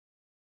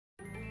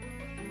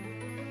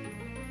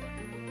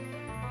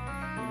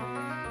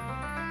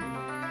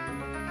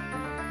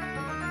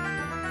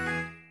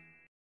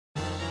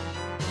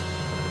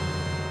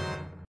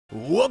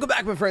Welcome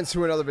back, my friends,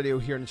 to another video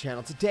here on the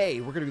channel. Today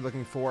we're going to be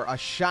looking for a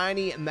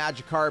shiny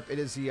Magikarp. It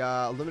is the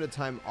limited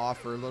time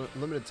offer,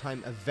 limited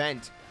time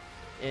event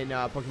in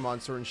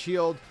Pokemon Sword and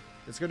Shield.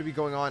 It's going to be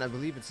going on, I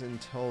believe it's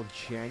until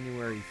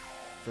January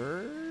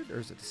 3rd, or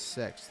is it the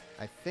 6th?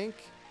 I think,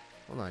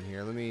 hold on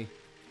here,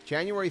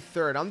 January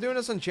 3rd. I'm doing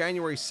this on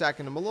January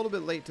 2nd. I'm a little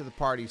bit late to the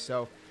party,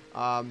 so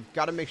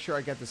got to make sure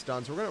I get this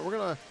done. So we're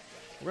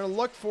gonna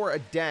look for a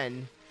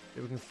den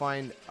that we can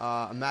find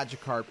a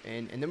Magikarp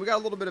in, and then we got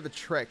a little bit of a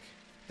trick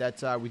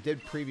that we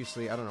did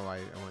previously. I don't know why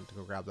I went to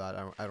go grab that.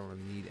 I don't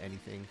really need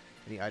anything,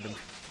 any items.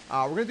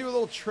 We're gonna do a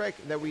little trick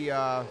that we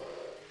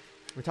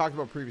talked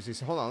about previously.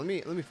 So hold on,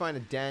 let me find a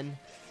den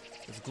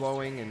that's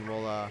glowing, and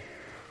we'll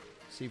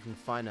see if we can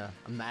find a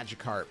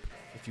Magikarp,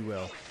 if you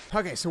will.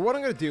 Okay, so what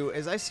I'm gonna do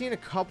is I've seen a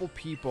couple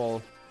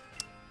people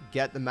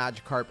get the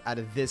Magikarp out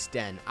of this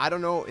den. I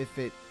don't know if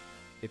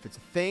it's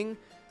a thing,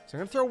 so I'm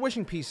gonna throw a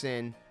wishing piece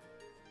in,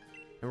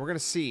 and we're gonna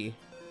see.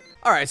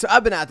 Alright, so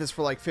I've been at this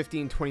for like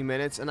 15-20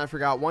 minutes, and I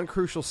forgot one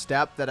crucial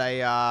step that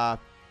I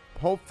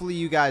hopefully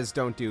you guys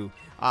don't do.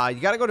 You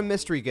gotta go to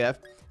mystery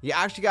gift. You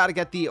actually gotta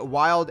get the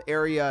wild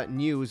area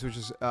news, which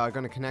is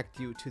gonna connect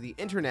you to the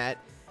internet,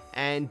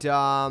 and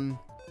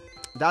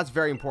that's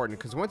very important,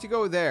 because once you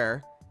go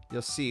there,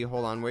 you'll see,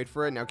 hold on, wait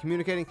for it, now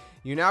communicating,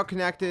 you're now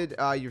connected,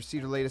 you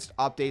received the latest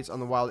updates on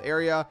the wild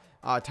area,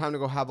 time to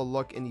go have a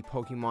look in the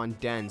Pokemon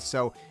den.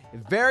 So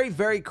very,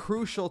 very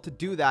crucial to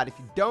do that. If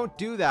you don't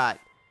do that,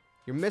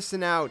 you're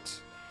missing out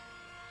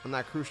on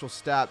that crucial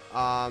step.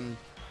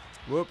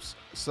 Whoops.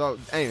 So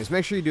anyways,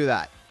 make sure you do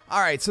that.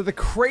 Alright, so the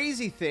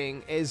crazy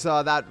thing is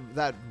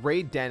that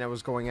raid den I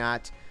was going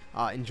at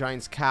in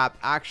Giant's Cap,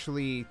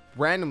 actually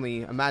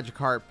randomly a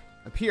Magikarp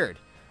appeared.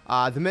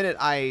 The minute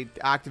I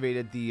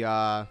activated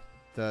the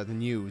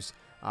news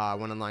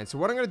went online. So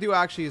what I'm gonna do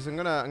actually is I'm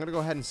gonna go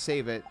ahead and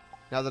save it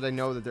now that I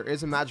know that there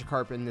is a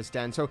Magikarp in this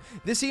den. So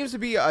this seems to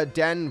be a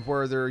den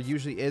where there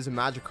usually is a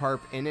Magikarp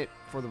in it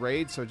for the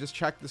raid. So just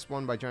check this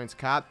one by Giant's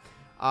Cap.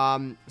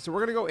 So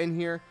we're gonna go in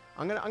here.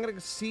 I'm gonna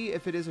see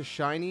if it is a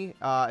shiny.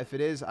 If it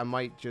is, I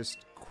might just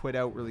quit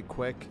out really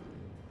quick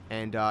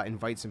and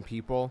invite some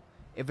people.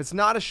 If it's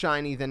not a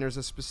shiny, then there's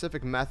a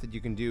specific method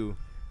you can do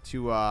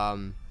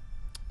to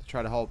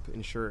try to help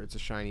ensure it's a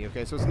shiny.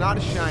 Okay, so it's not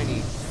a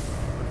shiny,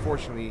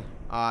 unfortunately.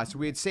 So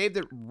we had saved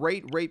it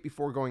right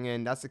before going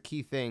in. That's the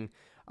key thing.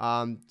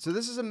 So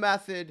this is a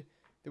method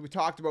that we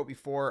talked about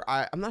before.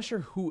 I'm not sure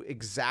who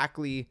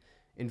exactly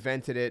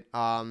invented it. It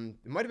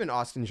might have been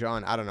Austin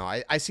John. I don't know.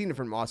 I seen it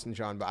from Austin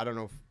John, but I don't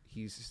know if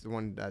he's the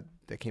one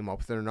that came up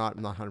with it or not.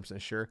 I'm not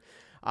 100% sure.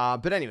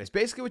 But anyways,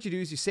 basically what you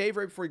do is you save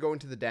right before you go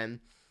into the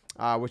den,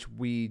 which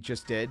we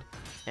just did.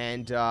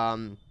 And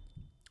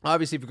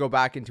obviously, if you go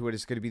back into it,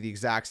 it's going to be the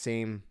exact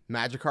same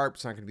Magikarp.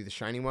 It's not going to be the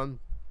shiny one.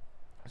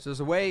 So there's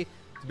a way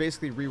to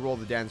basically re-roll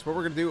the den. So what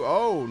we're going to do...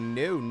 Oh,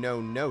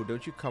 no.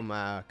 Don't you come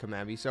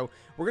at me. So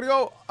we're going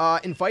to go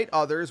invite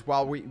others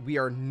while we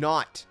are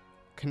not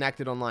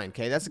connected online.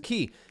 Okay, that's the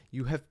key.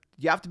 You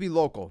have to be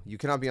local. You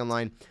cannot be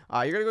online.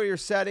 You're going to go to your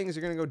settings.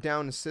 You're going to go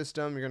down to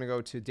system. You're going to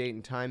go to date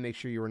and time. Make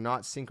sure you are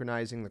not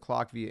synchronizing the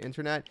clock via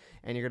internet.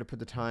 And you're going to put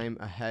the time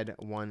ahead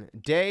 1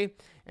 day.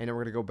 And then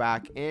we're going to go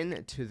back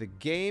into the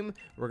game.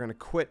 We're going to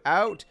quit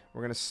out.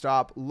 We're going to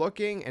stop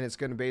looking. And it's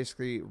going to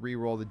basically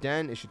re-roll the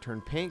den. It should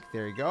turn pink.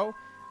 There you go.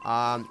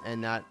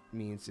 And that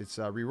means it's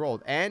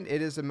re-rolled. And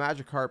it is a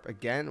Magikarp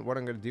again. What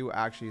I'm going to do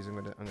actually is I'm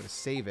going to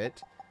save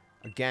it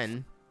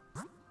again,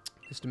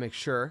 just to make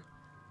sure.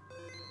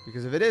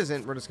 Because if it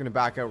isn't, we're just going to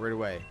back out right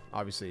away,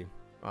 obviously.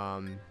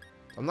 I'm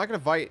not going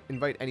to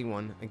invite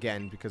anyone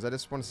again, because I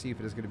just want to see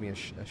if it is going to be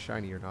a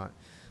shiny or not.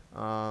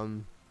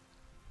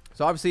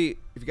 So obviously,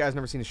 if you guys have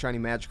never seen a shiny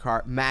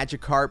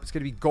Magikarp, it's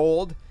going to be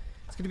gold.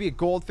 It's going to be a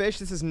goldfish.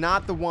 This is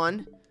not the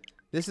one.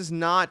 This is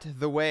not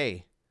the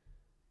way.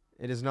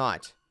 It is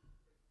not.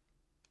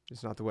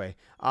 It's not the way.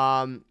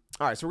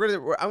 Alright,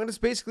 so I'm just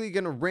basically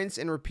going to rinse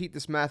and repeat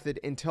this method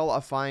until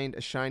I find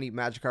a shiny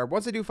Magikarp.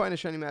 Once I do find a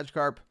shiny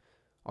Magikarp,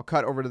 I'll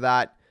cut over to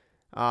that.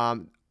 I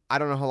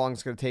don't know how long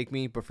it's going to take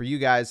me, but for you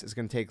guys, it's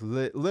going to take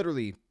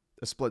literally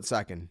a split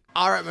second.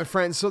 Alright, my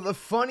friends, so the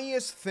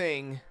funniest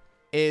thing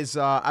is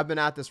I've been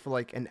at this for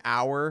like an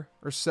hour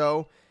or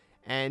so,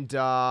 and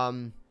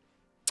I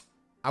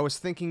was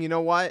thinking, you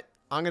know what?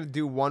 I'm going to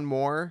do one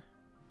more,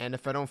 and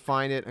if I don't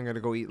find it, I'm going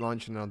to go eat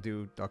lunch, and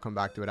I'll come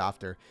back to it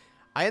after.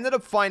 I ended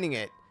up finding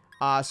it.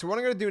 So what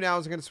I'm going to do now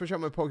is I'm going to switch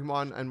out my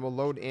Pokemon, and we'll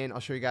load in. I'll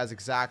show you guys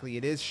exactly.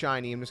 It is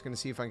shiny. I'm just going to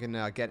see if I can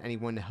get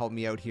anyone to help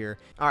me out here.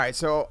 All right,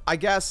 so I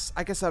guess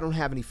I don't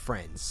have any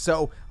friends.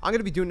 So I'm going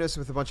to be doing this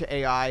with a bunch of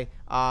AI.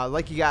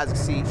 Like you guys can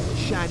see,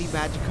 shiny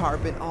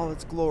Magikarp in all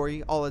its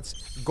glory, all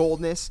its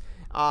goldness.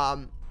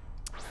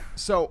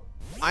 So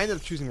I ended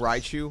up choosing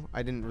Raichu.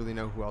 I didn't really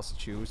know who else to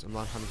choose. I'm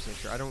not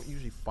 100% sure. I don't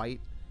usually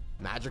fight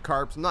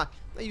Magikarps. I'm not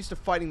used to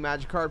fighting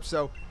Magikarp,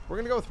 so we're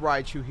going to go with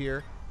Raichu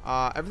here.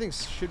 Everything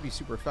should be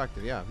super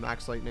effective. Yeah,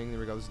 Max Lightning. There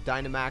we go. Let's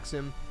Dynamax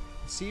him.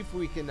 See if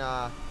we can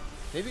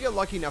maybe get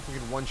lucky enough we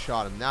can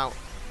one-shot him. Now,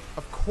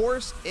 of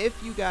course, if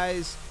you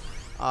guys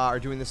are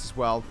doing this as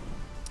well,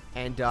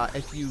 And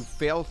if you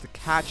fail to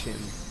catch him,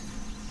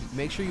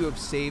 make sure you have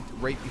saved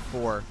right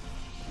before.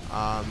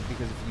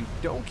 Because if you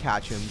don't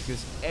catch him,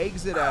 just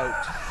exit out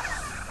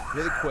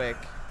really quick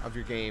of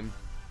your game,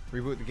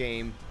 reboot the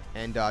game,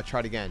 and try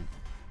it again.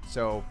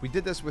 So we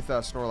did this with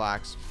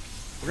Snorlax.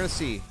 We're gonna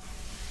see.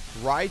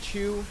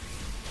 Raichu.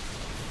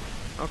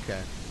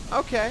 Okay.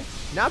 Okay.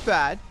 Not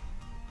bad.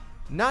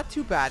 Not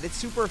too bad. It's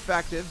super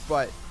effective,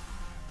 but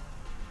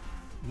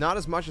not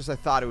as much as I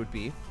thought it would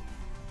be.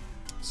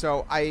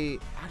 So I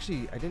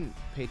didn't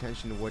pay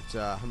attention to what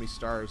how many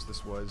stars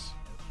this was.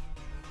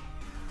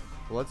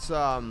 Let's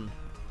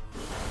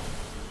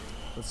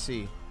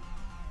see.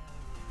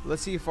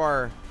 Let's see if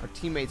our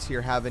teammates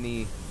here have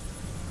any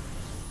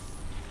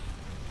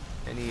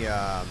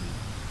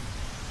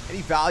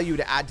value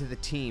to add to the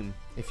team,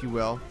 if you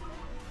will.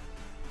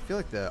 I feel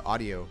like the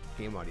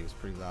game audio is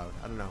pretty loud.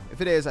 I don't know. If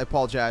it is, I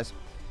apologize.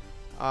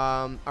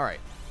 All right.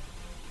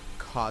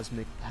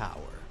 Cosmic Power.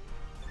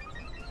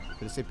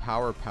 Did it say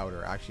power or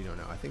powder? I actually don't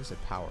know. I think it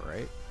said power,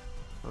 right?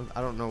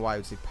 I don't know why I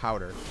would say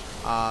powder.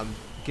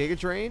 Giga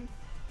Drain.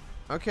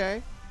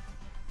 Okay.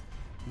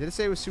 Did it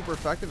say it was super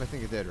effective? I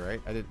think it did, right?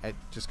 I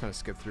just kind of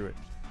skipped through it.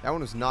 That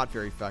one was not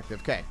very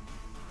effective. Okay.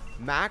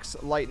 Max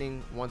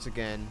Lightning once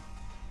again.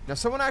 Now,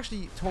 someone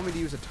actually told me to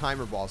use a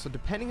timer ball. So,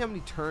 depending how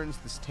many turns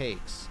this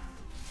takes,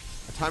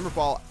 a timer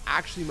ball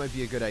actually might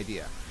be a good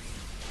idea.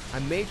 I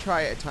may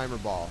try a timer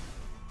ball.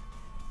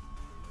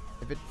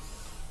 If it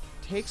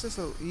takes us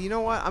a... You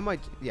know what? I might...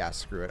 Yeah,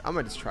 screw it. I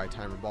might just try a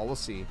timer ball. We'll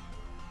see.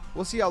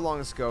 We'll see how long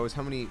this goes.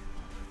 How many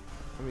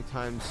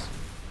times...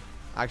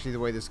 Actually, the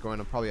way this is going,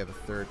 I'll probably have a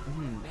third.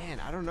 Man,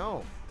 I don't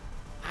know.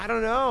 I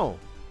don't know.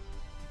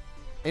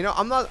 You know,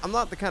 I'm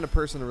not the kind of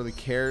person that really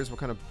cares what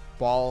kind of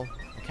ball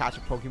I catch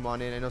a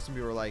Pokemon in. I know some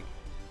people are like,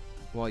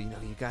 well, you know,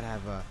 you gotta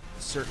have a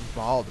certain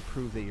ball to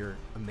prove that you're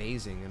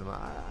amazing. And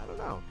I don't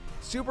know.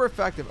 Super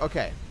effective.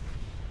 Okay.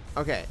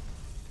 Okay.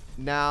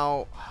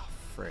 Now, oh,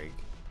 frig.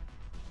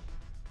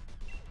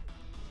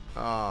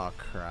 Oh,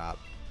 crap.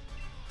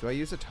 Do I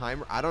use a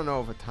timer? I don't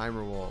know if a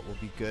timer will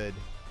be good.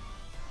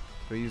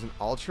 Do I use an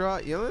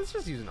Ultra? You know, let's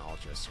just use an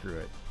Ultra. Screw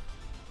it.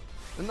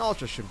 An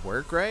Ultra should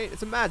work, right?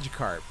 It's a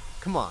Magikarp.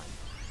 Come on.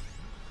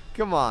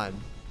 Come on.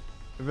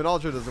 If an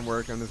Ultra doesn't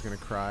work, I'm just going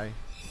to cry.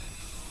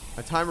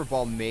 A timer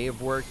ball may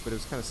have worked, but it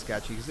was kind of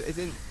sketchy because it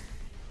didn't...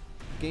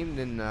 The game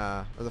didn't...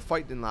 or the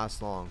fight didn't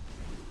last long.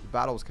 The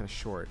battle was kind of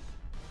short.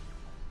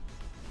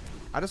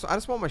 I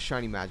just want my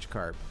shiny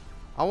Magikarp.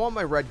 I want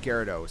my red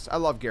Gyarados. I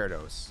love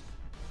Gyarados.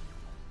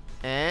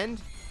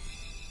 And...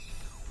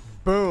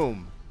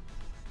 Boom.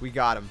 We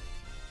got him.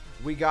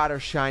 We got our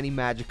shiny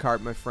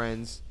Magikarp, my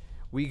friends.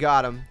 We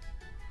got him.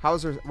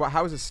 How's his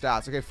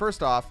stats? Okay,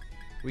 first off,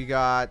 we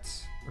got...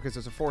 Okay, so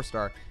it's a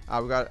 4-star.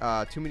 We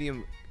got 2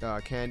 medium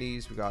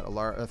candies. We got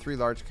 3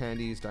 large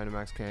candies,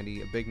 Dynamax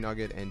candy, a big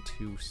nugget, and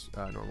 2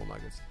 normal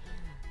nuggets.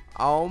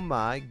 Oh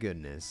my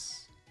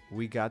goodness.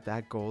 We got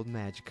that gold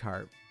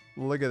Magikarp.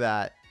 Look at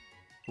that.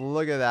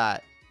 Look at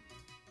that.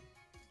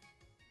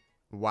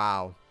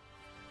 Wow.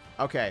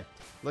 Okay,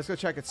 let's go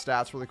check its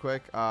stats really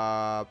quick.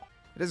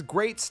 It has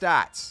great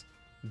stats.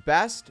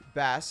 Best,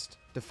 best.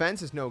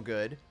 Defense is no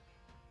good.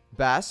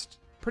 Best,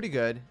 pretty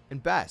good.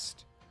 And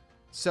best.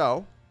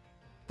 So,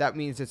 that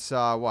means it's,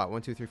 what?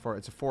 1, 2, 3, 4.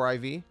 It's a 4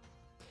 IV.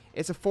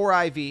 It's a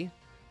 4 IV,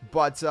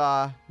 but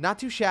not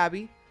too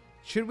shabby.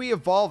 Should we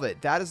evolve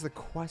it? That is the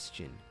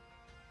question.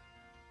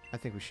 I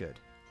think we should.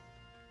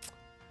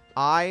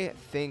 I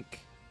think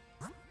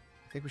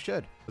we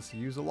should. Let's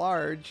use a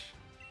large.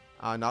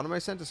 Not on my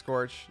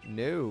Centiskorch.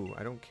 No,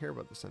 I don't care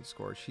about the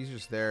Centiskorch. He's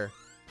just there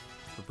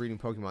for breeding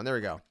Pokemon. There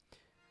we go.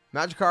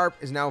 Magikarp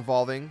is now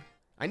evolving.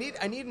 I need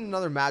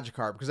another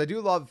Magikarp because I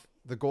do love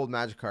the gold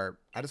Magikarp.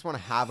 I just want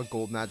to have a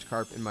gold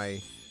Magikarp in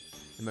my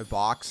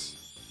box.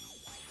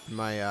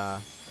 There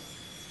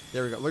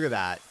we go. Look at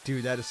that.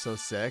 Dude, that is so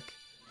sick.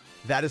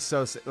 That is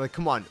so sick. Like,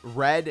 come on.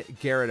 Red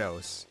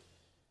Gyarados.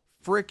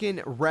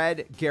 Freaking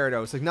red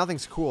Gyarados. Like,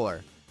 nothing's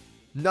cooler.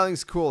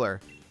 Nothing's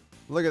cooler.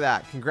 Look at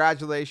that.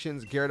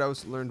 Congratulations.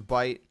 Gyarados learned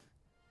Bite.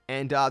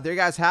 And there you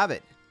guys have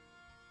it.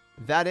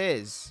 That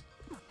is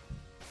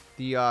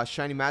the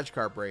shiny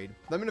Magikarp raid.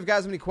 Let me know if you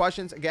guys have any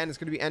questions. Again, it's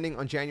going to be ending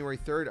on January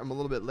 3rd. I'm a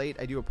little bit late.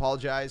 I do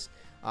apologize.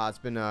 It's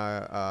been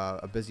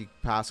a busy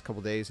past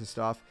couple days and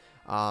stuff.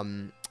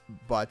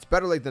 But it's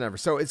better late than never.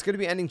 So it's going to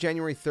be ending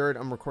January 3rd.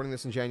 I'm recording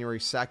this on January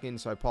 2nd,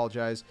 so I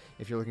apologize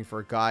if you're looking for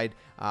a guide.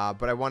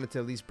 But I wanted to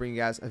at least bring you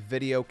guys a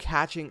video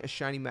catching a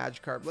shiny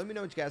Magikarp. Let me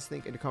know what you guys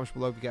think in the comments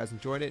below if you guys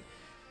enjoyed it.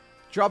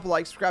 Drop a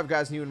like, subscribe if you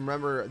guys new, and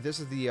remember, this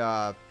is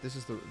the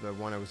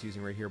one I was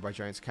using right here by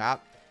Giant's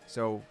Cap.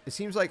 So it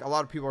seems like a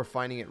lot of people are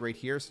finding it right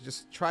here. So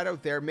just try it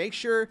out there. Make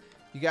sure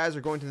you guys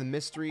are going to the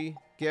mystery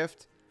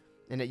gift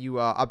and that you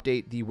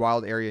update the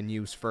wild area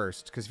news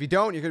first. Because if you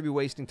don't, you're going to be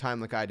wasting time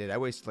like I did. I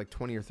wasted like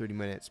 20 or 30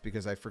 minutes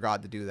because I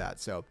forgot to do that.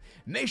 So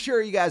make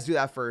sure you guys do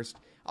that first.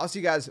 I'll see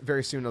you guys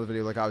very soon in another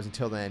video like I was.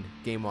 Until then,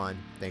 game on.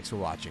 Thanks for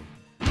watching.